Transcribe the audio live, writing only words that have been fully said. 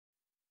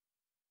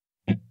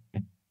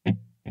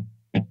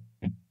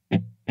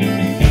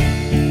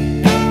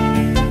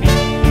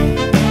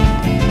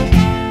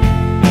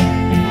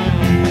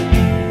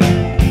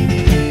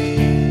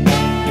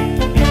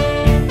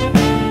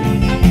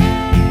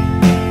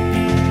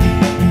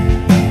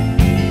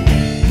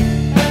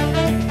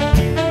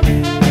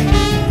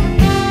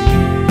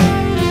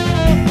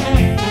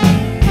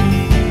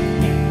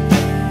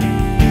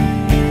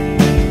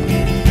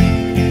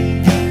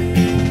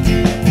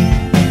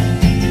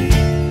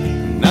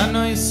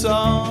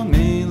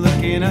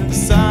at the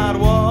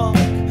sidewalk,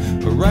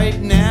 but right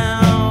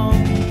now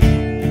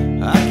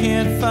I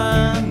can't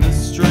find the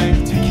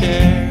strength to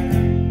care.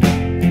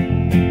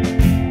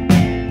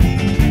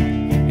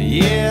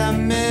 Yeah, I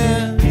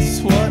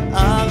miss what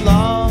I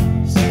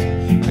lost.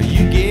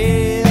 You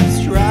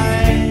guessed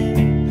right,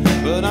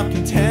 but I'm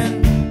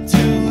content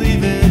to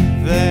leave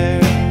it there.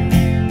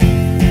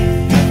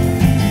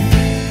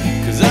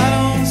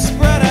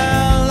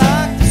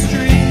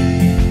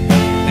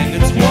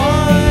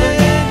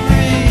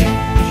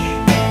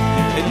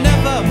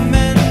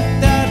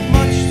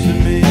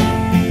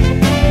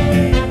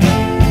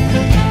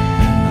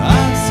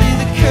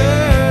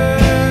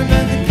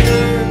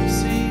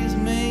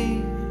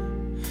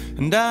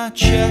 And I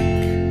check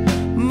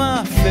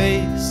my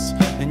face,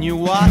 and you're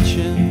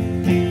watching.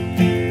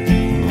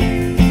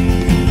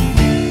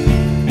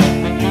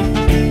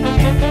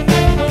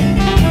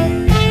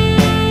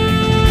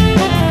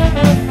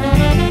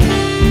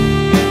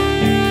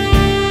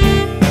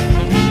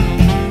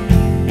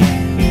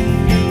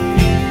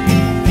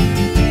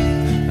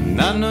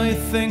 And I know you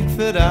think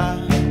that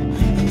I'm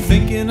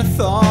thinking a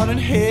thought in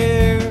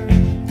here.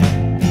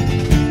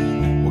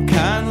 Well,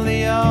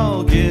 kindly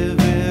I'll give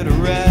it a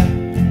rest.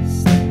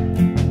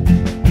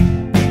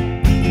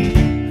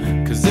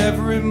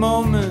 Every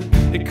moment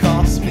it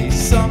costs me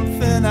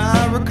something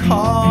I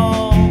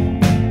recall.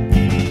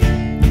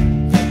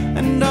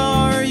 And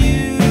are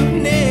you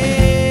next?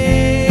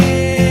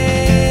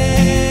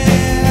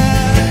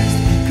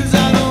 'Cause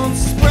I don't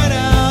spread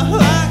out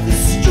like the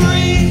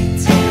street,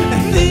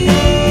 and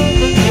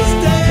these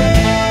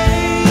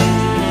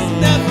days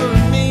never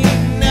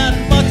mean that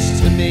much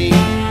to me.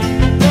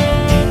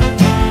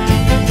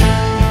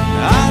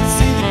 I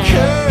see the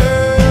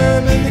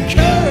curve, and the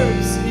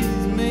curve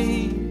sees me.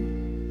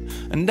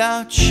 And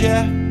I'll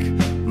check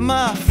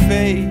my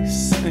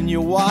face, and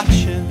you're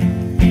watching.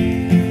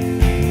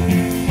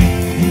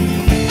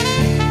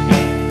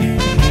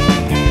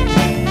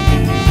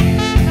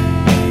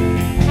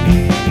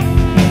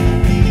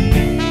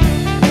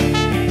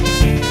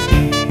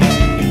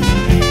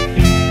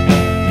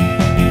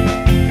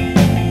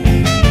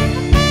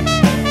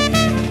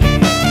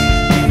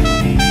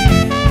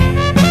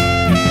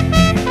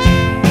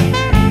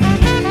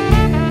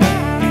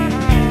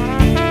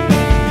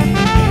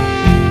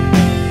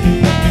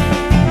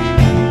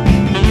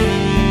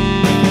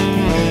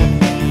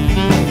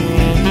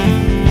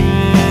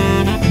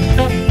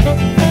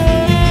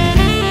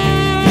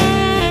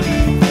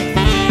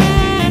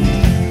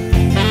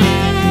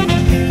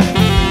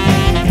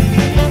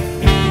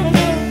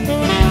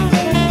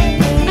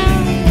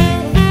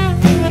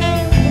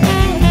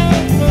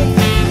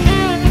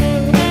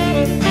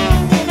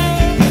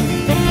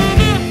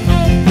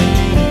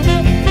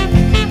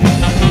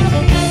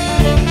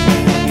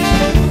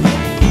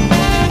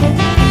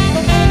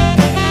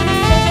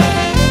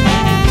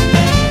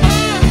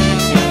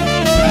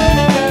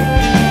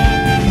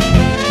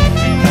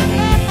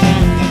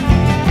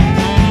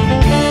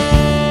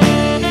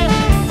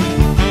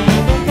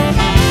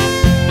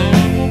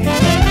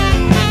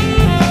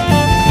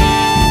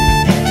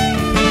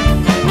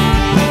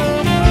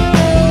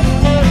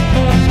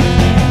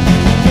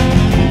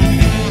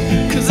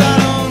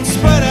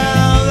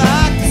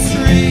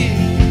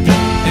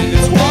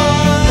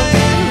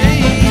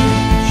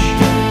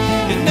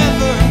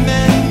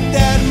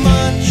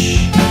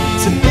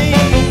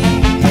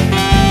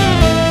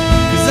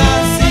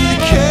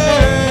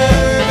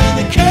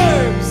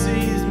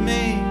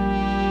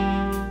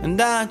 And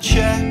I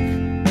check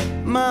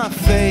my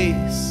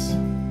face,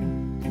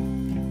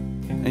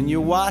 and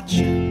you're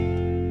watching.